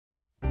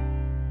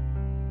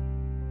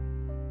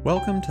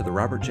Welcome to the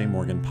Robert J.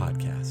 Morgan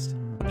Podcast,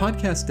 a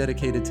podcast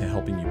dedicated to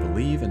helping you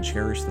believe and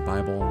cherish the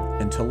Bible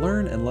and to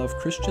learn and love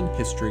Christian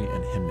history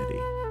and hymnody.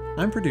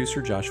 I'm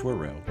producer Joshua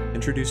Rowe,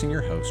 introducing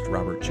your host,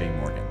 Robert J.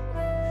 Morgan.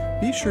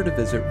 Be sure to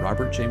visit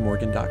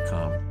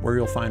robertjmorgan.com, where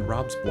you'll find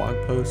Rob's blog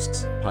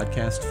posts,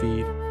 podcast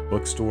feed,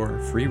 bookstore,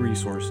 free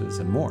resources,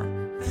 and more.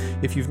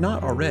 If you've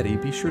not already,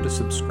 be sure to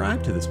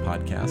subscribe to this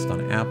podcast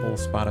on Apple,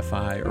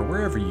 Spotify, or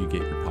wherever you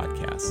get your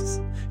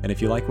podcasts. And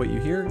if you like what you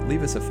hear,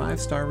 leave us a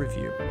 5-star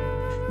review.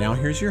 Now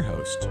here's your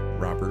host,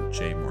 Robert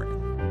J. Morgan.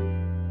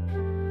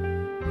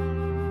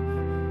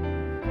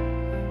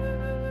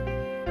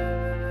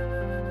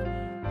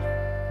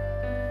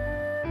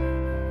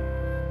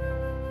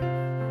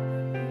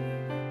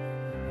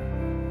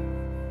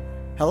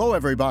 Hello,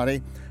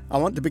 everybody. I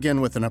want to begin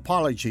with an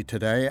apology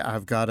today.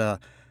 I've got a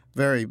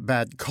very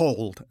bad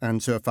cold,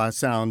 and so if I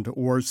sound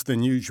worse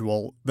than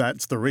usual,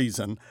 that's the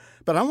reason.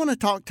 But I want to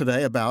talk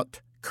today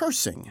about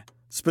cursing,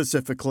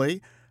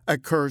 specifically a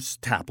curse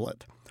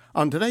tablet.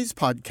 On today's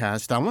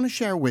podcast, I want to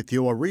share with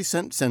you a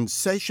recent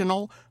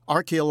sensational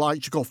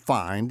archeological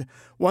find,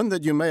 one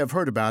that you may have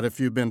heard about if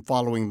you've been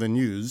following the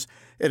news.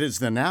 It is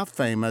the now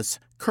famous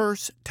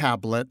curse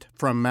tablet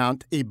from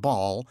Mount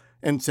Ebal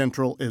in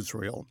central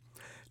Israel.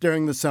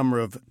 During the summer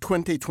of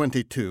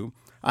 2022,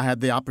 I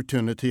had the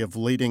opportunity of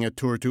leading a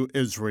tour to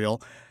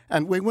Israel,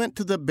 and we went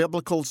to the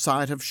biblical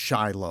site of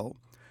Shiloh.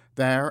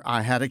 There,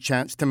 I had a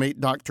chance to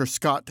meet Dr.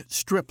 Scott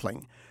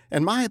Stripling.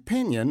 In my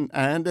opinion,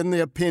 and in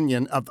the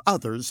opinion of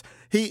others,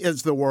 he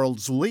is the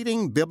world's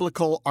leading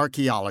biblical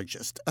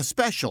archaeologist,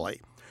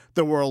 especially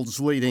the world's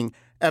leading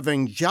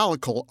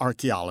evangelical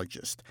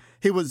archaeologist.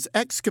 He was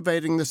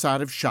excavating the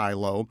site of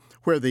Shiloh,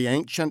 where the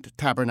ancient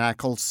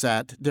tabernacle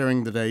sat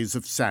during the days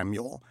of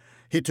Samuel.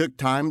 He took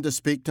time to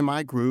speak to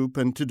my group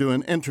and to do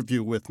an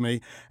interview with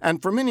me,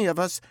 and for many of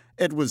us,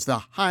 it was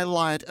the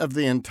highlight of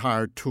the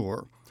entire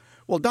tour.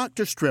 Well,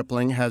 Dr.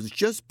 Stripling has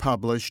just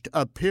published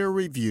a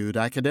peer-reviewed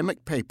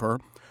academic paper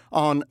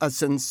on a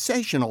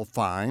sensational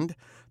find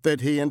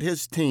that he and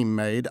his team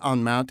made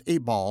on Mount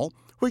Ebal,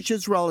 which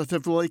is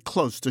relatively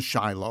close to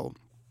Shiloh.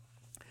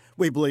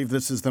 We believe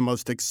this is the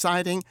most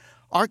exciting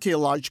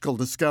archaeological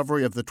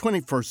discovery of the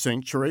 21st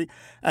century,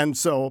 and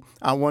so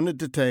I wanted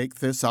to take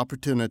this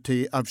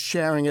opportunity of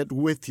sharing it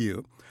with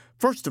you.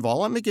 First of all,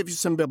 let me give you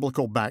some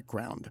biblical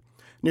background.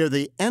 Near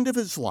the end of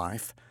his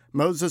life,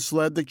 Moses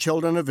led the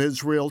children of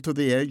Israel to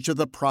the edge of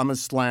the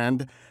Promised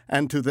Land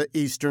and to the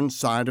eastern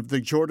side of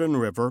the Jordan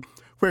River,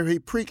 where he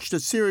preached a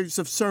series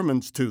of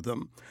sermons to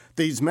them.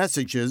 These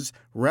messages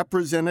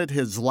represented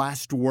his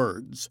last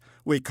words.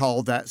 We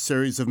call that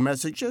series of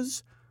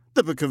messages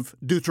the book of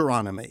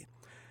Deuteronomy.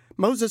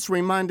 Moses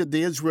reminded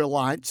the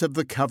Israelites of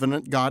the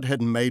covenant God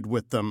had made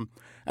with them,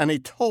 and he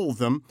told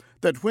them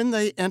that when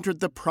they entered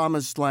the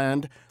Promised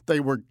Land, they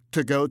were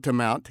to go to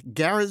Mount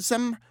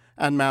Gerizim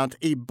and Mount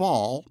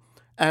Ebal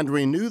and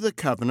renew the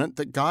covenant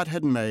that God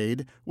had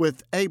made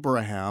with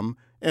Abraham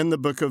in the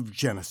book of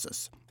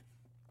Genesis.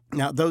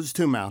 Now, those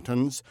two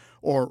mountains,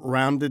 or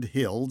rounded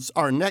hills,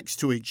 are next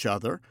to each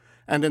other,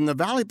 and in the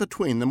valley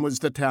between them was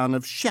the town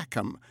of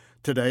Shechem.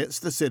 Today it's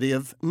the city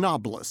of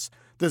Nablus.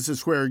 This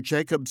is where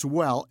Jacob's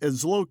well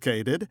is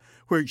located,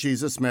 where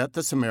Jesus met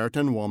the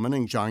Samaritan woman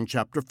in John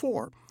chapter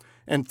 4.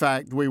 In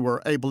fact, we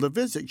were able to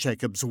visit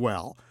Jacob's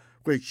well,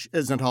 which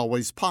isn't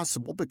always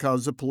possible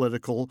because of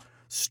political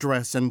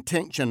stress and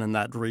tension in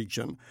that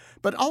region.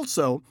 But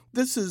also,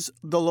 this is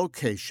the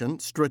location,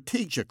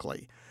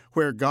 strategically,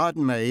 where God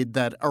made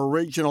that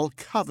original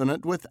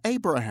covenant with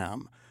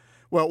Abraham.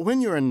 Well, when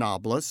you're in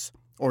Nablus,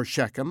 or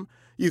Shechem,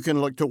 you can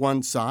look to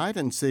one side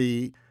and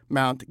see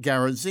Mount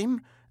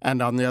Gerizim,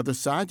 and on the other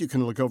side, you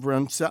can look over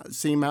and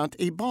see Mount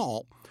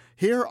Ebal.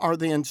 Here are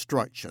the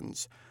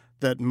instructions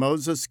that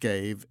Moses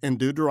gave in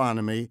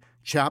Deuteronomy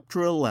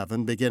chapter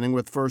 11, beginning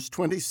with verse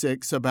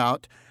 26,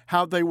 about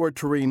how they were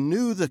to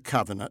renew the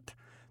covenant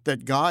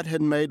that God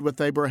had made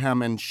with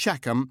Abraham in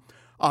Shechem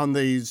on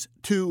these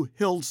two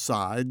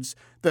hillsides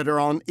that are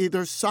on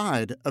either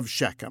side of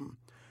Shechem.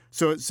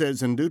 So it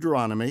says in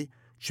Deuteronomy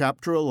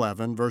chapter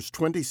 11, verse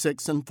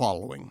 26 and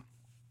following,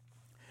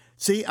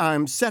 "See, I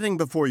am setting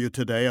before you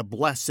today a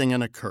blessing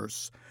and a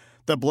curse.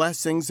 The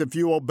blessings if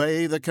you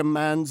obey the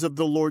commands of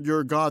the Lord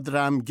your God that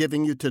I am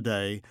giving you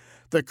today.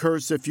 The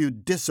curse if you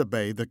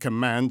disobey the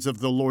commands of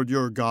the Lord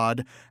your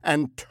God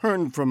and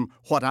turn from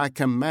what I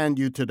command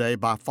you today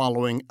by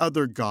following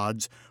other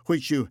gods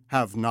which you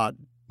have not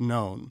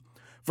known."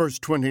 Verse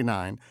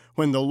 29,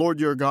 "When the Lord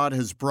your God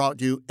has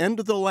brought you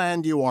into the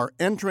land you are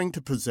entering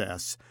to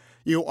possess,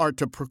 you are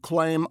to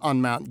proclaim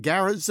on Mount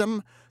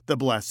Gerizim the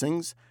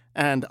blessings,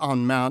 and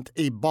on Mount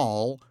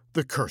Ebal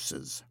the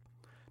curses."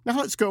 Now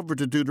let's go over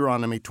to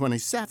Deuteronomy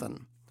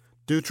 27.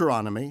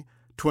 Deuteronomy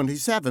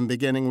 27,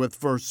 beginning with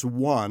verse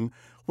 1,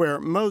 where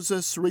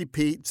Moses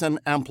repeats and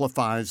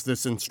amplifies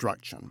this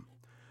instruction.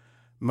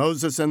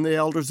 "Moses and the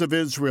elders of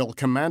Israel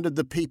commanded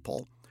the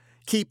people,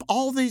 'Keep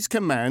all these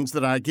commands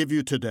that I give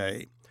you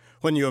today,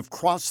 when you have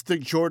crossed the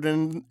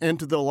Jordan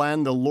into the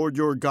land the Lord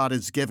your God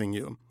is giving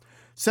you.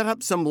 Set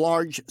up some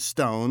large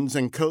stones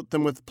and coat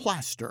them with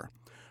plaster.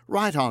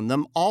 Write on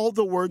them all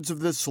the words of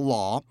this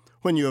law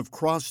when you have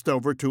crossed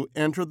over to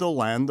enter the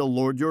land the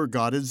Lord your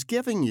God is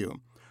giving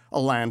you, a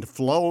land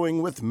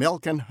flowing with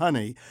milk and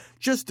honey,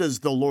 just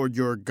as the Lord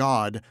your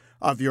God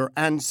of your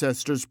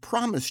ancestors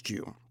promised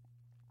you.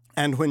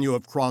 And when you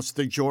have crossed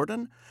the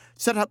Jordan,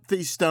 set up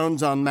these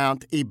stones on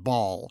Mount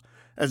Ebal,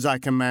 as I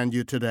command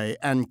you today,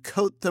 and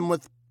coat them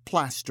with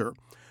plaster.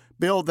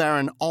 Build there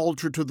an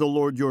altar to the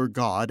Lord your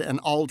God, an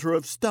altar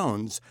of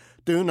stones.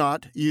 Do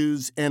not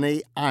use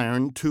any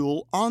iron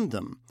tool on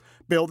them.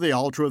 Build the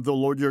altar of the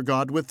Lord your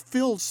God with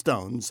fill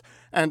stones,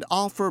 and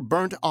offer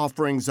burnt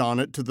offerings on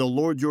it to the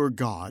Lord your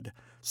God.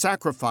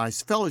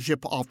 Sacrifice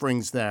fellowship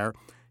offerings there,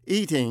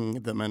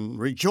 eating them and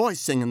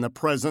rejoicing in the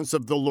presence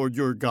of the Lord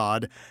your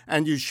God,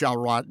 and you shall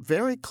write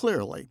very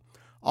clearly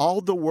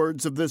all the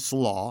words of this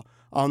law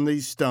on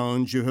these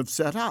stones you have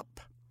set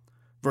up.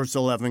 Verse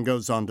 11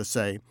 goes on to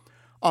say,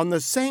 On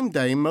the same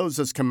day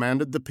Moses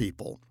commanded the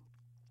people,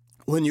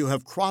 When you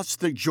have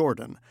crossed the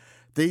Jordan,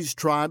 these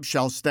tribes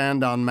shall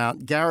stand on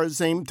Mount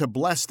Gerizim to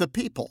bless the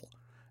people.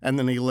 And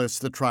then he lists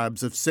the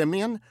tribes of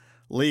Simeon,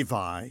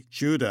 Levi,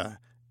 Judah,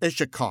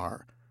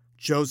 Issachar,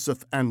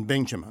 Joseph, and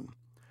Benjamin.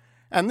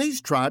 And these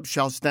tribes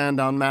shall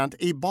stand on Mount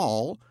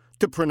Ebal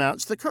to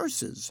pronounce the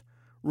curses: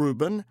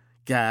 Reuben,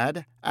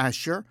 Gad,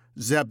 Asher,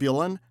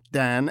 Zebulun,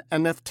 Dan,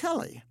 and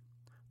Naphtali.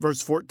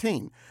 Verse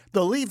 14,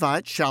 The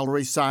Levites shall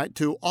recite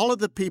to all of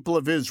the people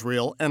of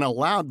Israel in a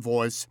loud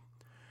voice,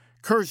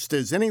 Cursed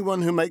is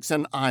anyone who makes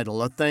an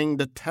idol, a thing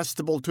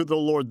detestable to the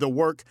Lord, the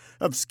work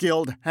of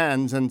skilled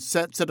hands, and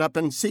sets it up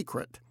in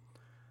secret.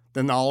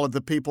 Then all of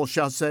the people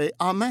shall say,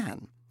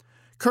 Amen.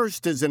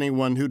 Cursed is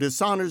anyone who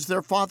dishonors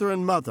their father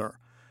and mother.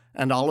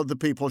 And all of the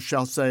people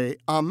shall say,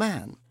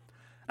 Amen.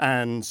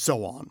 And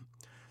so on.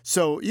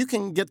 So you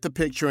can get the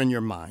picture in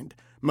your mind.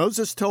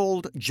 Moses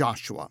told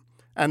Joshua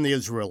and the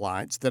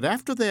Israelites that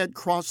after they had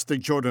crossed the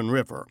Jordan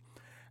River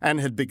and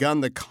had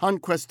begun the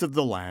conquest of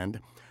the land,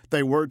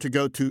 they were to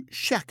go to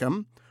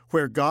Shechem,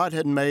 where God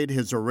had made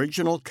his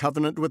original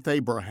covenant with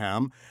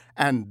Abraham,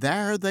 and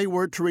there they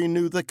were to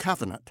renew the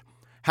covenant.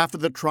 Half of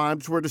the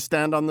tribes were to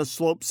stand on the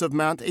slopes of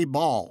Mount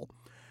Ebal,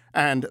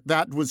 and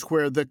that was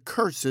where the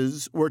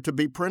curses were to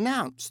be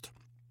pronounced.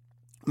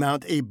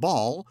 Mount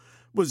Ebal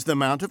was the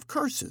Mount of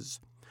Curses.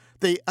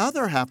 The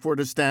other half were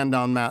to stand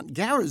on Mount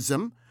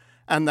Gerizim,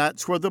 and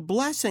that's where the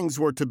blessings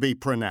were to be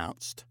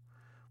pronounced.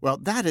 Well,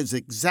 that is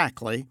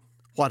exactly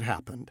what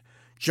happened.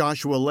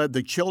 Joshua led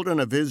the children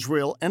of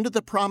Israel into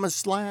the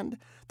promised land.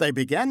 They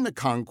began the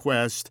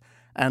conquest,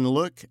 and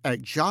look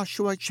at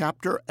Joshua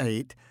chapter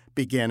 8,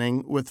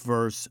 beginning with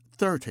verse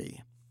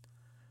 30.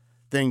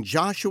 Then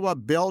Joshua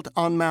built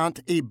on Mount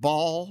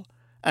Ebal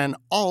an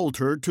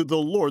altar to the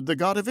Lord, the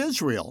God of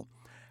Israel,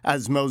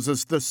 as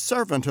Moses, the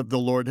servant of the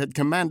Lord, had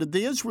commanded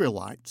the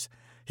Israelites.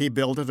 He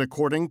built it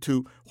according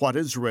to what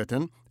is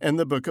written in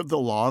the book of the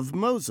law of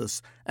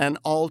Moses, an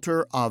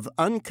altar of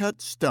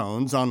uncut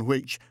stones on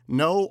which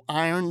no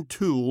iron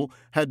tool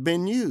had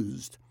been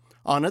used.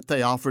 On it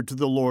they offered to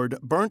the Lord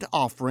burnt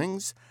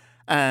offerings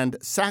and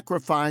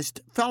sacrificed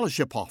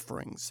fellowship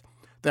offerings.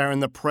 There in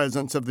the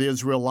presence of the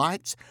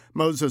Israelites,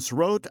 Moses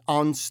wrote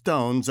on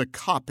stones a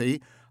copy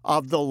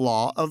of the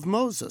law of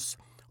Moses.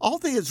 All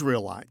the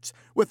Israelites,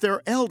 with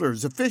their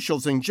elders,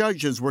 officials, and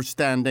judges, were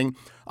standing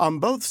on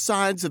both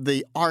sides of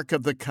the Ark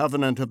of the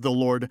Covenant of the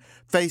Lord,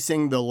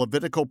 facing the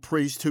Levitical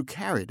priest who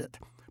carried it.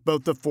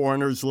 Both the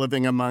foreigners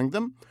living among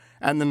them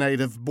and the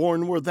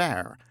native-born were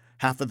there.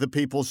 Half of the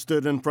people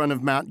stood in front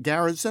of Mount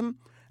Gerizim,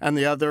 and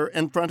the other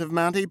in front of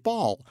Mount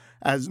Ebal,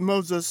 as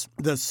Moses,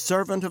 the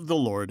servant of the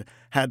Lord,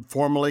 had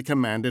formally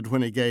commanded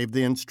when he gave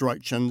the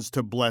instructions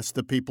to bless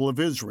the people of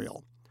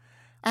Israel.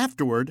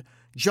 Afterward,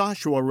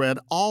 Joshua read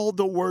all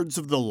the words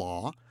of the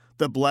law,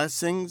 the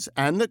blessings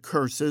and the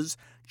curses,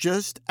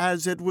 just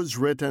as it was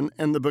written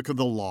in the book of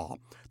the law.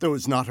 There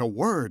was not a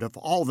word of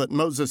all that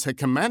Moses had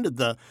commanded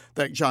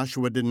that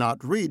Joshua did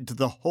not read to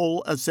the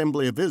whole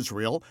assembly of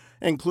Israel,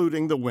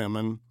 including the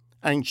women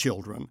and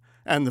children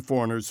and the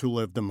foreigners who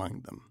lived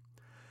among them.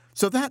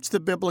 So that's the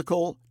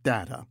biblical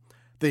data.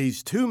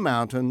 These two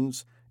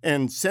mountains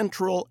in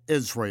central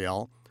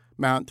Israel,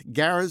 Mount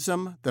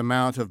Gerizim, the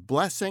Mount of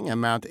Blessing, and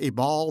Mount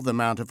Ebal, the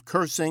Mount of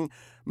Cursing.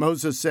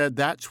 Moses said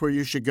that's where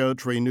you should go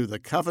to renew the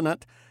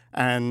covenant,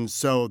 and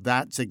so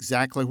that's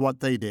exactly what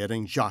they did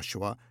in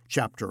Joshua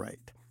chapter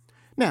 8.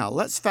 Now,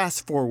 let's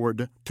fast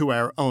forward to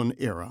our own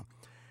era.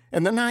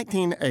 In the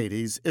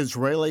 1980s,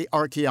 Israeli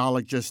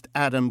archaeologist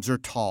Adam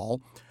Zertal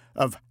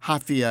of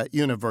Haifa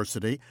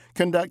University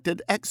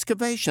conducted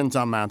excavations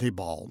on Mount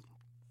Ebal.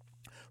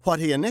 What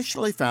he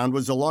initially found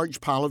was a large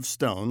pile of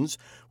stones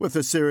with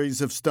a series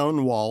of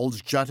stone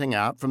walls jutting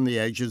out from the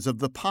edges of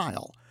the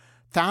pile.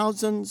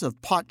 Thousands of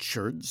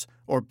potsherds,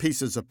 or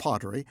pieces of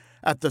pottery,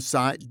 at the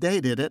site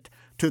dated it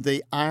to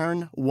the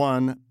Iron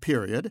I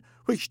period,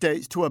 which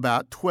dates to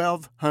about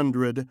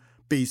 1200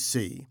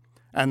 BC.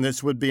 And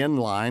this would be in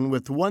line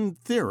with one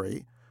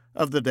theory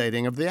of the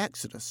dating of the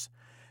Exodus.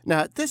 Now,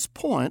 at this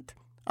point,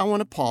 I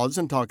want to pause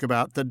and talk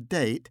about the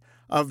date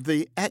of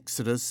the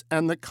Exodus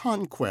and the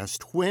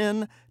conquest.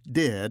 When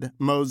did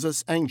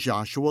Moses and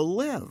Joshua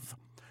live?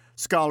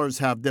 Scholars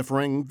have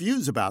differing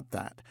views about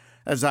that.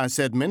 As I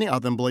said, many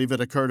of them believe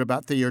it occurred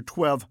about the year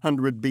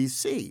 1200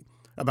 BC,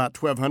 about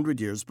 1200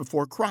 years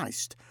before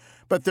Christ.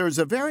 But there's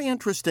a very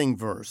interesting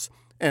verse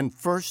in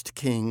 1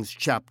 Kings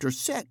chapter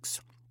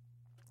 6.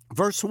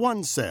 Verse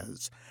 1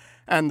 says,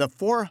 "And the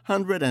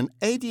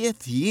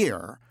 480th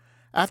year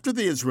after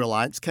the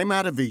Israelites came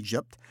out of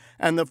Egypt,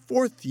 and the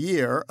 4th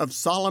year of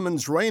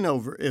Solomon's reign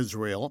over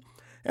Israel,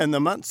 in the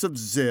months of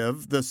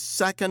Ziv, the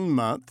 2nd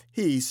month,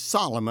 he,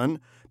 Solomon,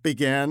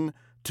 began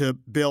to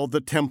build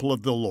the temple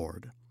of the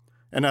Lord."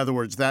 In other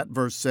words, that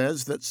verse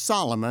says that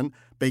Solomon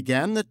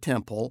began the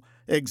temple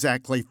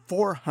exactly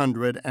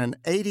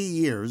 480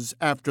 years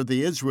after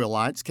the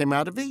Israelites came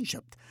out of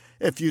Egypt.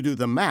 If you do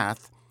the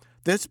math,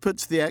 this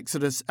puts the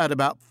Exodus at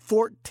about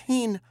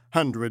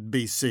 1400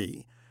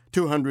 BC,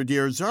 200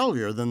 years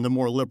earlier than the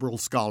more liberal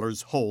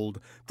scholars hold,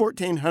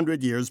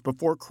 1400 years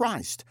before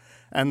Christ.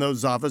 And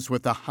those of us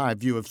with a high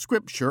view of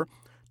Scripture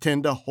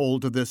tend to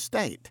hold to this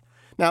date.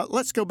 Now,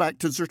 let's go back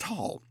to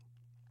Zertal.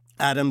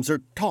 Adam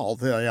Zertal,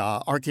 the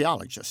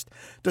archaeologist.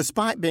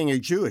 Despite being a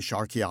Jewish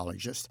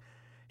archaeologist,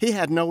 he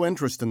had no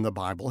interest in the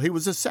Bible. He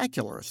was a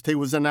secularist. He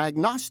was an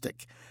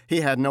agnostic.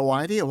 He had no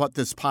idea what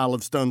this pile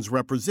of stones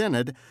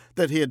represented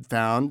that he had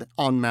found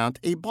on Mount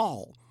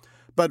Ebal.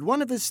 But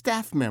one of his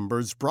staff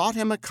members brought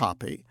him a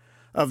copy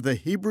of the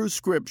Hebrew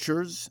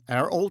Scriptures,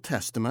 our Old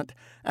Testament,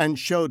 and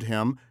showed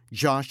him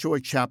Joshua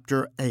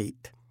chapter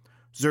 8.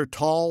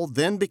 Zertal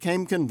then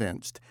became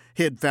convinced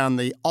he had found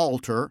the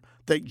altar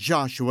that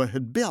Joshua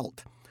had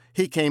built.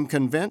 He became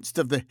convinced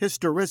of the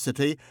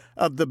historicity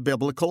of the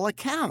biblical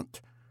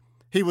account.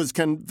 He was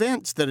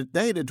convinced that it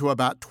dated to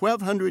about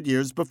 1200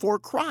 years before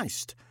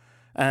Christ.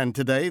 And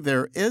today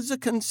there is a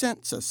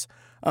consensus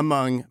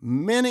among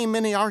many,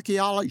 many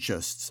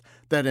archaeologists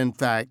that, in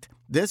fact,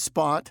 this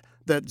spot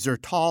that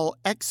Zertal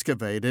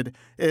excavated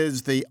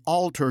is the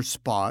altar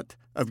spot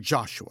of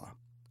Joshua.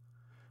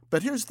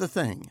 But here's the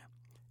thing.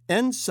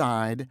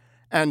 Inside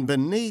and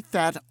beneath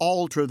that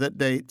altar that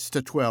dates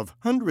to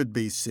 1200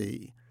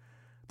 BC,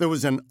 there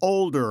was an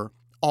older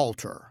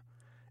altar.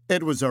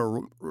 It was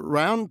a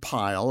round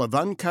pile of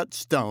uncut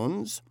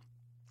stones,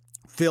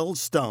 filled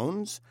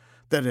stones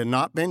that had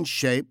not been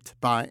shaped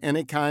by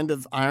any kind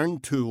of iron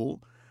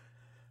tool.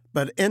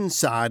 But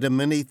inside and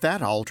beneath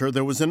that altar,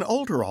 there was an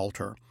older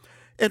altar.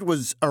 It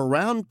was a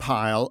round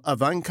pile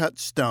of uncut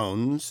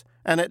stones,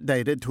 and it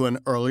dated to an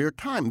earlier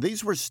time.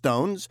 These were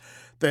stones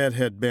that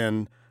had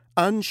been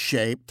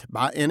unshaped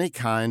by any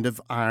kind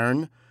of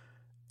iron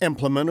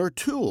implement or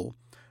tool.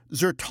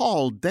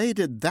 Zertal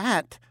dated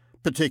that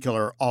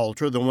particular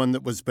altar, the one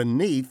that was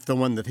beneath the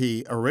one that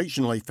he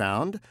originally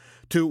found,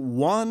 to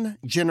 1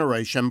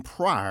 generation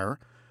prior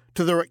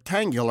to the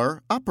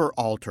rectangular upper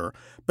altar.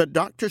 But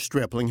Dr.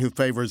 Stripling, who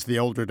favors the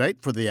older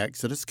date for the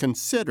Exodus,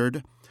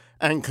 considered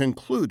and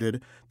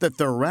concluded that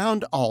the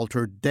round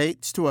altar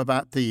dates to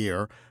about the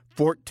year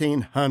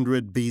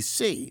 1400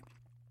 BC.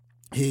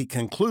 He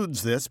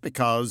concludes this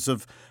because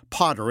of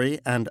pottery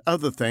and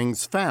other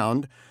things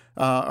found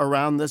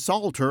around this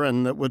altar,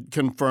 and that would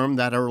confirm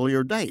that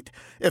earlier date.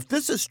 If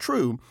this is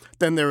true,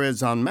 then there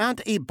is on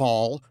Mount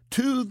Ebal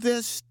to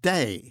this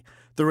day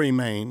the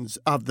remains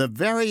of the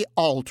very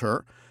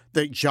altar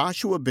that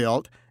Joshua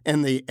built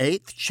in the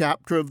 8th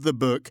chapter of the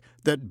book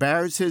that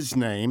bears his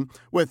name,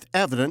 with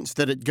evidence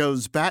that it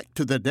goes back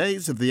to the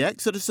days of the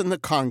Exodus and the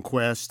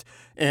conquest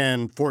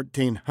in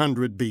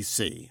 1400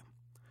 BC.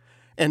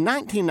 In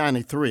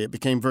 1993, it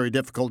became very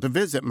difficult to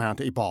visit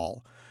Mount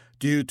Ebal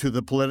due to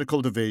the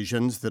political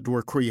divisions that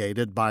were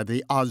created by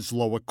the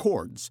Oslo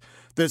Accords.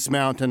 This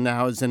mountain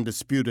now is in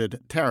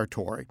disputed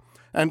territory,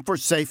 and for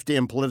safety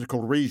and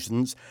political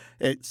reasons,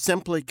 it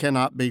simply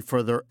cannot be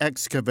further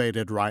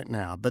excavated right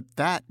now. But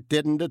that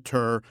didn't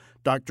deter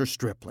Dr.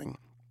 Stripling.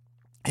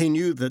 He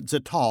knew that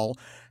Zertal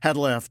had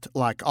left,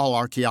 like all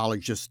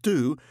archaeologists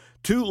do,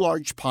 2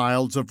 large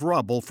piles of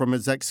rubble from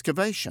his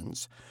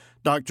excavations.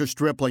 Dr.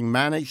 Stripling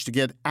managed to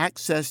get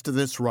access to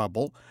this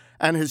rubble,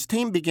 and his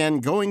team began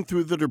going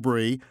through the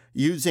debris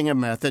using a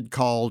method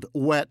called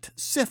wet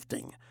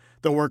sifting.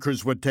 The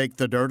workers would take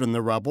the dirt and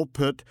the rubble,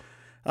 put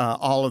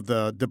all of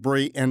the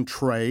debris in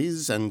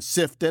trays and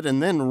sift it,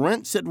 and then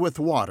rinse it with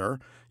water,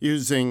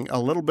 using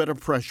a little bit of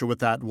pressure with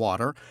that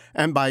water.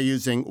 And by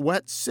using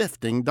wet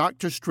sifting,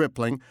 Dr.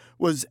 Stripling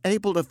was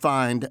able to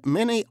find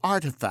many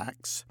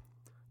artifacts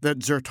that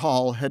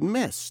Zertal had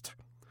missed.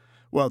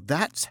 Well,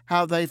 that's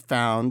how they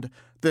found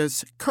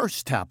this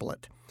curse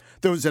tablet.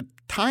 There was a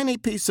tiny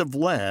piece of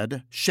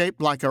lead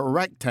shaped like a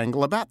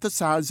rectangle about the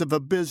size of a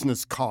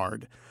business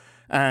card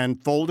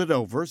and folded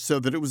over so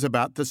that it was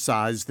about the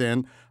size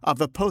then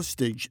of a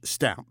postage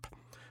stamp.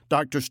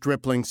 Dr.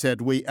 Stripling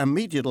said, "We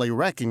immediately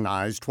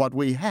recognized what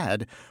we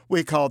had.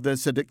 We called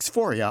this a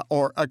dysphoria,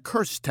 or a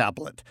curse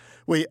tablet."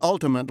 We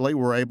ultimately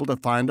were able to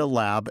find a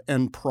lab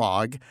in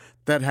Prague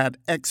that had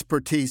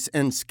expertise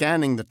in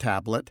scanning the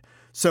tablet.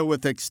 So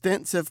with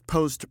extensive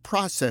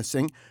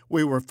post-processing,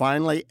 we were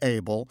finally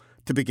able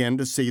to begin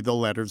to see the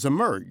letters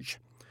emerge.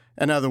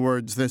 In other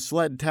words, this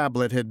lead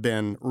tablet had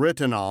been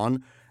written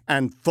on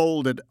and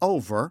folded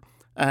over,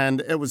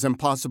 and it was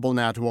impossible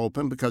now to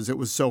open because it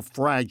was so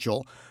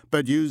fragile.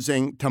 But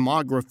using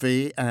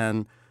tomography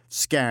and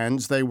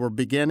scans, they were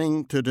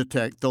beginning to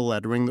detect the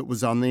lettering that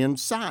was on the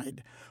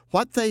inside.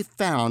 What they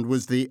found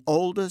was the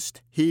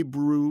oldest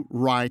Hebrew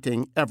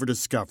writing ever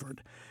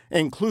discovered,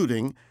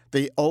 including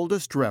the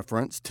oldest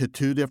reference to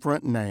two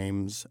different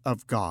names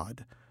of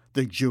God,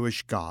 the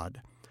Jewish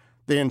God.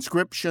 The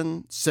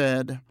inscription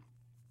said,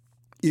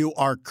 "You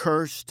are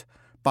cursed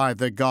by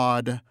the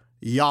God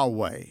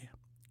Yahweh."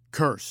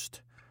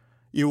 Cursed.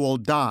 You will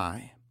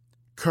die.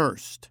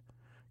 Cursed.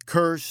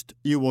 Cursed,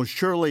 you will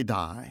surely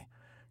die.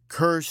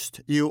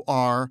 Cursed you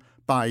are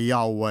by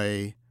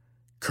Yahweh.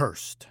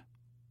 Cursed.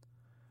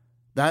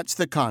 That's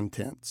the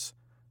contents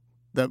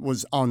that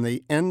was on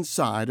the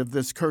inside of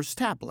this cursed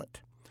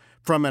tablet.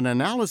 From an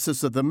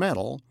analysis of the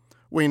metal,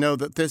 we know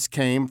that this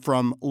came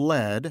from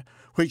lead,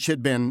 which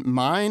had been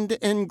mined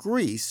in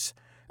Greece,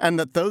 and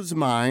that those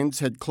mines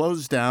had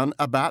closed down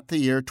about the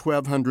year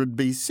 1200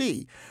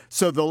 BC.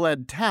 So the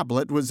lead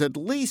tablet was at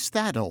least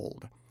that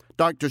old.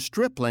 Dr.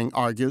 Stripling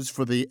argues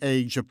for the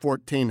age of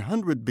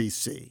 1400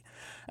 BC.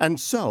 And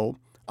so,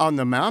 on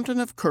the mountain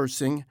of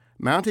cursing,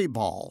 Mount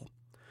Ebal,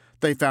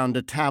 they found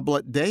a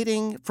tablet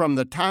dating from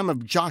the time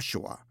of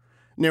Joshua,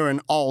 near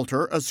an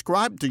altar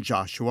ascribed to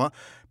Joshua,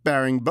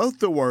 bearing both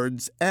the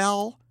words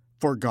El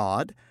for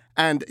God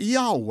and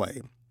Yahweh,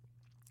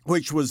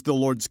 which was the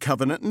Lord's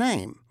covenant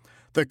name.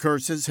 The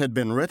curses had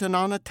been written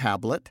on a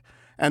tablet,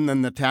 and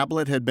then the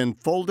tablet had been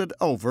folded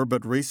over,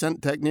 but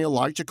recent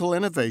technological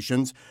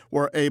innovations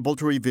were able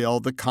to reveal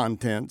the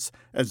contents,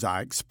 as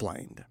I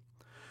explained.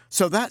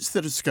 So that's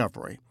the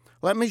discovery.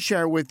 Let me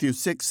share with you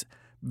 6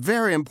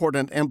 very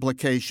important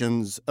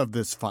implications of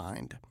this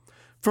find.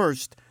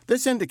 First,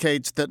 this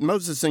indicates that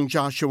Moses and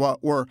Joshua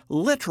were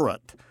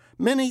literate.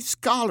 Many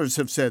scholars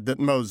have said that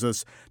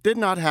Moses did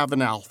not have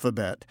an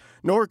alphabet,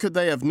 nor could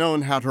they have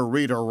known how to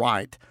read or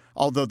write,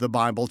 although the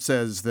Bible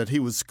says that he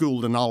was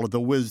schooled in all of the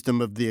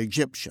wisdom of the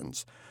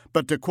Egyptians.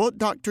 But to quote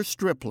Dr.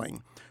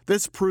 Stripling,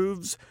 this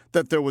proves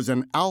that there was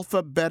an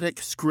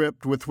alphabetic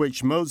script with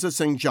which Moses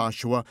and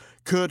Joshua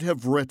could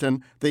have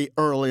written the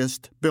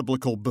earliest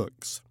biblical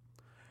books.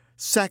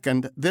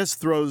 Second, this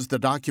throws the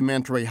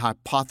documentary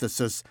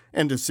hypothesis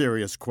into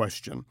serious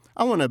question.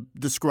 I want to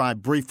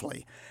describe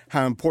briefly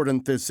how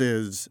important this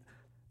is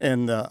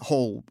in the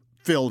whole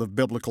field of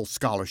biblical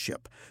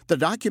scholarship. The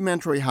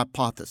documentary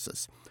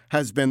hypothesis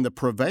has been the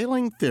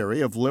prevailing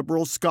theory of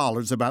liberal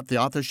scholars about the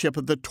authorship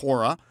of the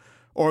Torah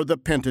or the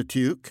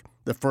Pentateuch,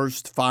 the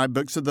first 5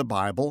 books of the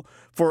Bible,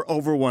 for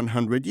over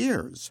 100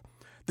 years.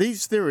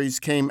 These theories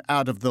came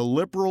out of the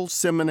liberal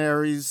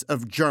seminaries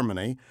of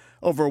Germany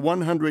over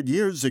 100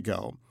 years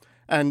ago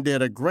and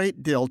did a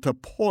great deal to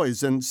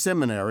poison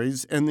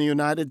seminaries in the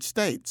United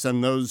States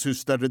and those who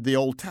studied the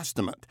Old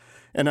Testament.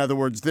 In other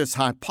words, this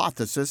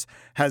hypothesis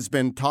has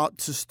been taught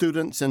to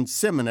students in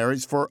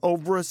seminaries for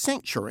over a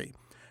century,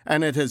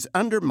 and it has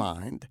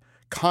undermined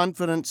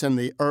confidence in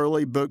the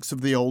early books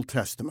of the Old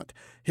Testament.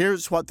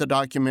 Here's what the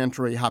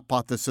documentary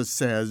hypothesis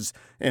says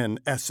in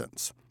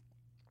essence.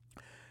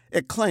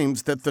 It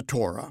claims that the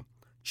Torah,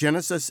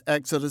 Genesis,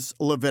 Exodus,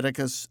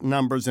 Leviticus,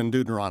 Numbers, and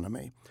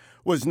Deuteronomy,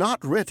 was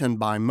not written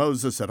by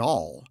Moses at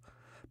all,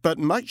 but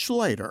much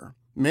later,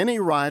 many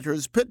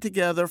writers put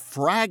together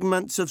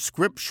fragments of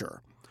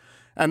Scripture,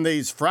 and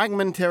these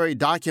fragmentary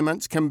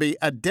documents can be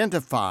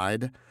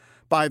identified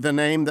by the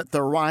name that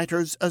the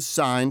writers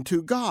assigned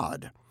to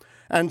God.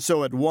 And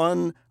so at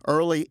one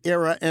early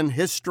era in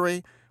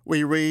history,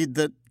 we read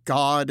that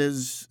God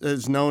is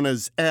known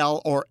as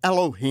El or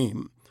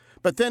Elohim.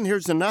 But then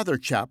here's another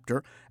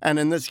chapter, and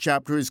in this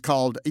chapter is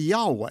called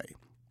Yahweh.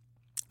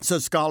 So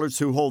scholars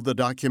who hold to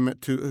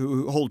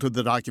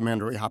the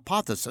documentary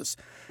hypothesis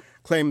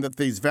claim that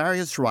these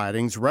various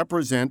writings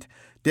represent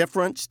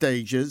different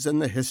stages in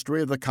the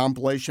history of the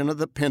compilation of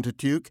the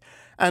Pentateuch,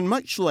 and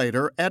much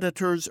later,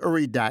 editors or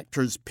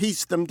redactors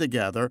pieced them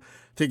together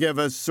to give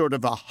us sort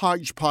of a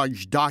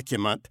hodgepodge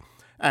document,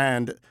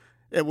 and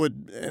it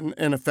would,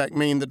 in effect,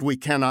 mean that we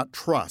cannot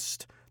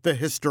trust the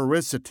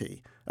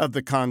historicity of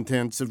the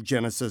contents of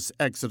Genesis,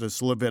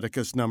 Exodus,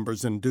 Leviticus,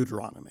 Numbers, and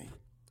Deuteronomy.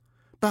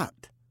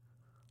 But,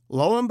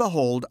 lo and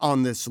behold,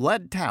 on this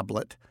lead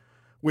tablet,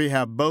 we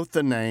have both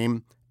the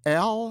name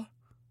El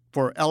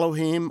for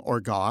Elohim or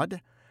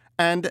God,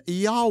 and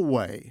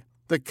Yahweh,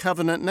 the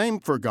covenant name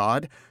for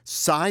God,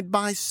 side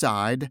by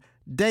side,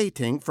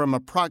 dating from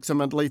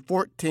approximately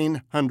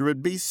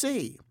 1400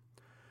 BC.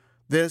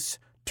 This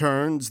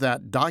turns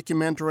that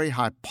documentary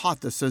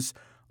hypothesis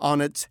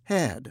on its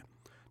head.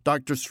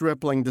 Dr.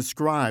 Stripling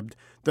described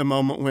the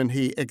moment when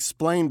he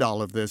explained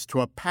all of this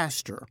to a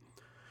pastor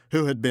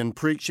who had been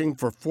preaching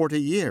for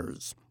 40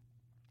 years.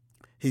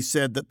 He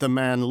said that the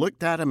man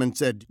looked at him and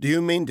said, "Do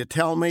you mean to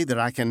tell me that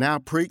I can now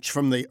preach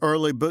from the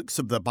early books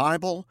of the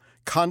Bible,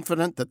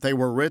 confident that they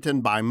were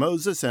written by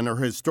Moses and are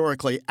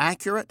historically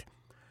accurate?"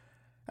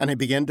 And he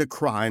began to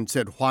cry and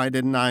said, "Why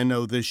didn't I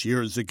know this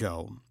years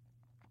ago?"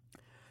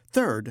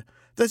 Third,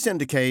 this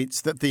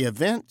indicates that the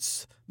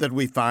events that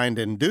we find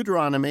in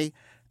Deuteronomy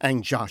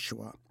and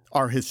Joshua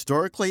are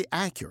historically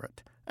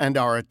accurate and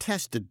are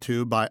attested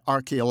to by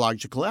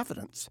archeological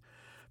evidence.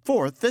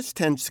 Fourth, this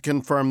tends to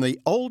confirm the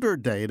older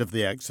date of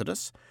the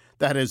Exodus,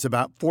 that is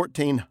about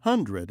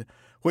 1400,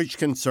 which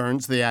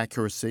concerns the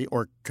accuracy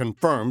or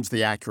confirms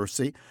the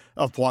accuracy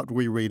of what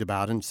we read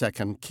about in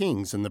 2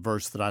 Kings in the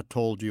verse that I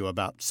told you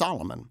about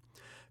Solomon.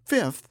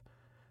 Fifth,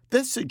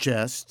 this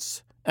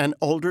suggests an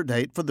older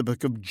date for the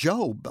book of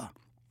Job.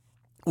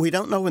 We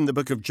don't know when the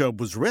book of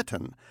Job was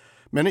written.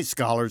 Many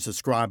scholars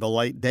ascribe a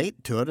late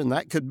date to it, and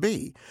that could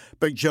be.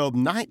 But Job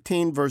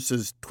 19,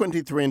 verses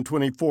 23 and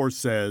 24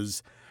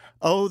 says,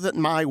 "Oh, that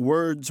my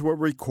words were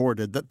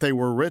recorded, that they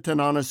were written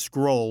on a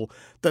scroll,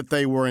 that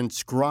they were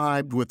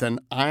inscribed with an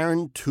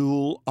iron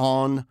tool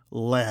on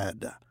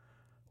lead,"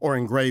 or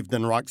engraved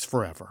in rocks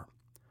forever.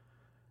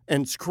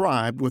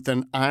 Inscribed with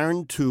an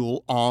iron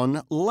tool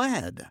on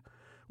lead.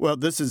 Well,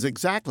 this is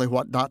exactly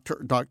what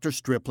Dr.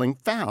 Stripling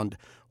found,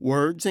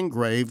 words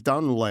engraved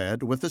on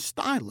lead with a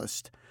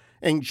stylus.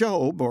 And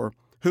Job, or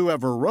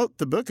whoever wrote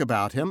the book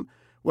about him,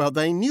 well,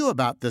 they knew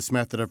about this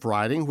method of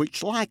writing,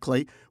 which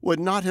likely would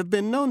not have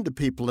been known to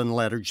people in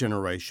later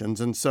generations,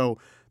 and so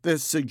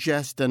this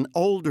suggests an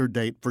older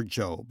date for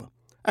Job.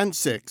 And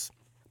six,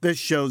 this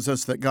shows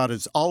us that God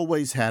has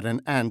always had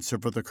an answer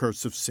for the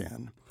curse of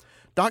sin.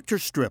 Dr.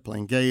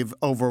 Stripling gave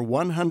over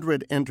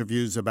 100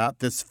 interviews about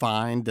this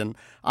find, and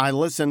I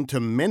listened to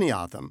many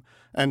of them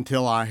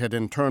until I had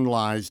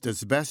internalized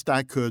as best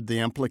I could the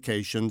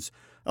implications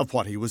of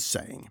what he was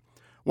saying.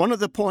 One of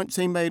the points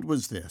he made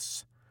was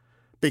this: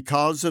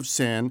 because of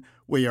sin,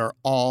 we are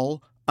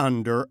all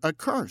under a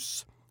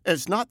curse.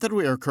 It's not that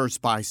we are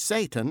cursed by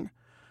Satan.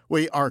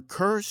 We are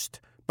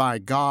cursed by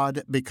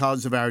God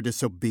because of our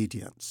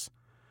disobedience.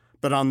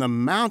 But on the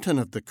mountain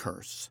of the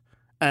curse,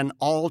 an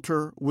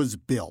altar was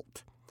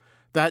built.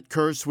 That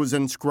curse was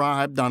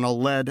inscribed on a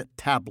lead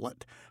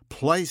tablet,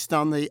 placed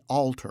on the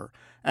altar,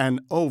 and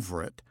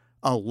over it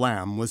a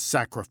lamb was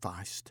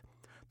sacrificed.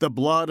 The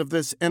blood of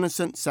this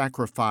innocent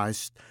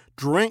sacrifice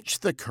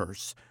drenched the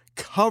curse,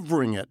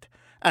 covering it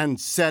and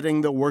setting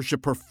the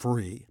worshiper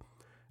free.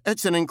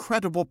 It's an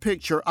incredible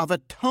picture of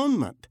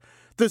atonement.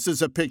 This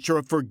is a picture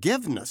of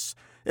forgiveness.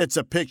 It's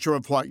a picture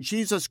of what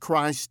Jesus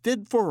Christ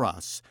did for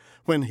us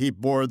when he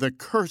bore the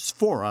curse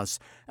for us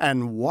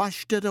and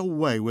washed it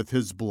away with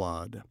his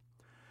blood.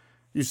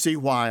 You see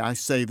why I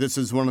say this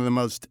is one of the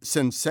most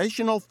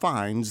sensational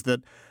finds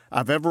that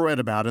I've ever read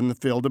about in the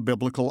field of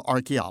biblical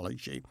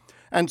archaeology.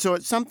 And so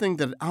it's something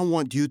that I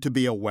want you to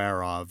be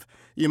aware of.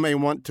 You may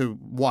want to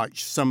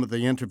watch some of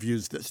the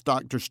interviews that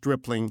Dr.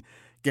 Stripling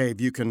gave.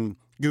 You can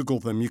Google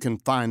them. You can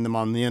find them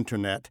on the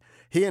internet.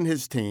 He and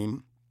his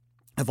team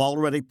have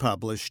already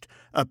published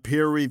a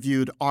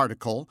peer-reviewed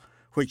article,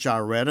 which I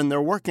read, and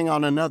they're working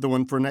on another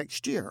one for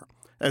next year.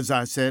 As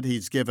I said,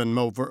 he's given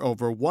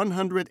over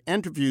 100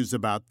 interviews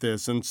about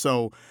this, and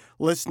so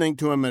listening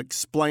to him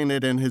explain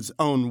it in his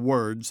own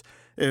words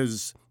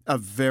is a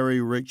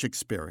very rich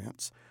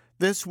experience.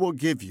 This will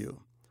give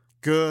you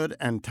good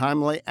and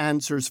timely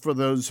answers for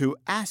those who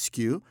ask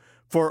you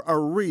for a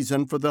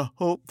reason for the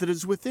hope that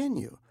is within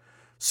you.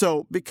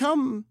 So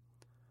become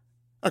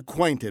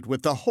acquainted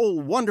with the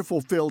whole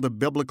wonderful field of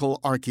biblical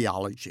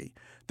archaeology.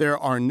 There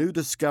are new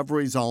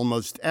discoveries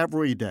almost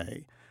every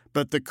day,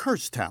 but the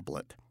curse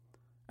tablet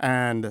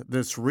and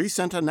this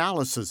recent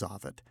analysis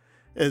of it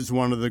is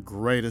one of the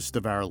greatest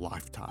of our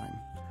lifetime.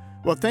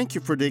 Well, thank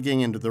you for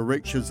digging into the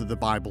riches of the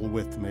Bible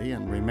with me,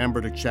 and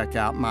remember to check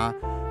out my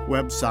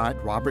website,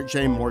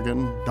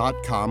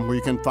 robertjmorgan.com, where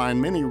you can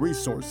find many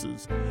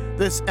resources.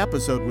 This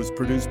episode was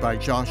produced by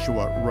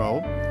Joshua Rowe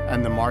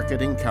and the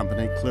marketing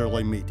company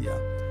Clearly Media.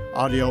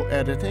 Audio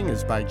editing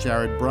is by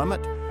Jared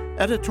Brummett.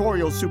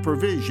 Editorial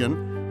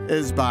supervision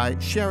is by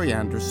Sherry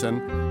Anderson,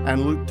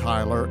 and Luke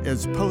Tyler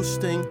is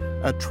posting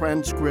a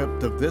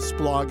transcript of this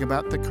blog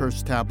about the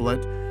curse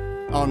tablet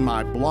on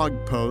my blog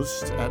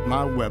post at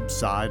my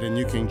website, and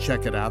you can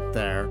check it out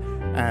there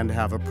and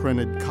have a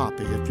printed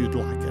copy if you'd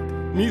like it.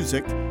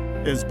 Music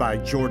is by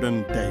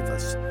Jordan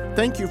Davis.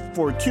 Thank you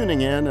for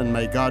tuning in, and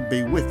may God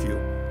be with you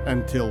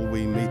until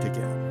we meet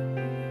again.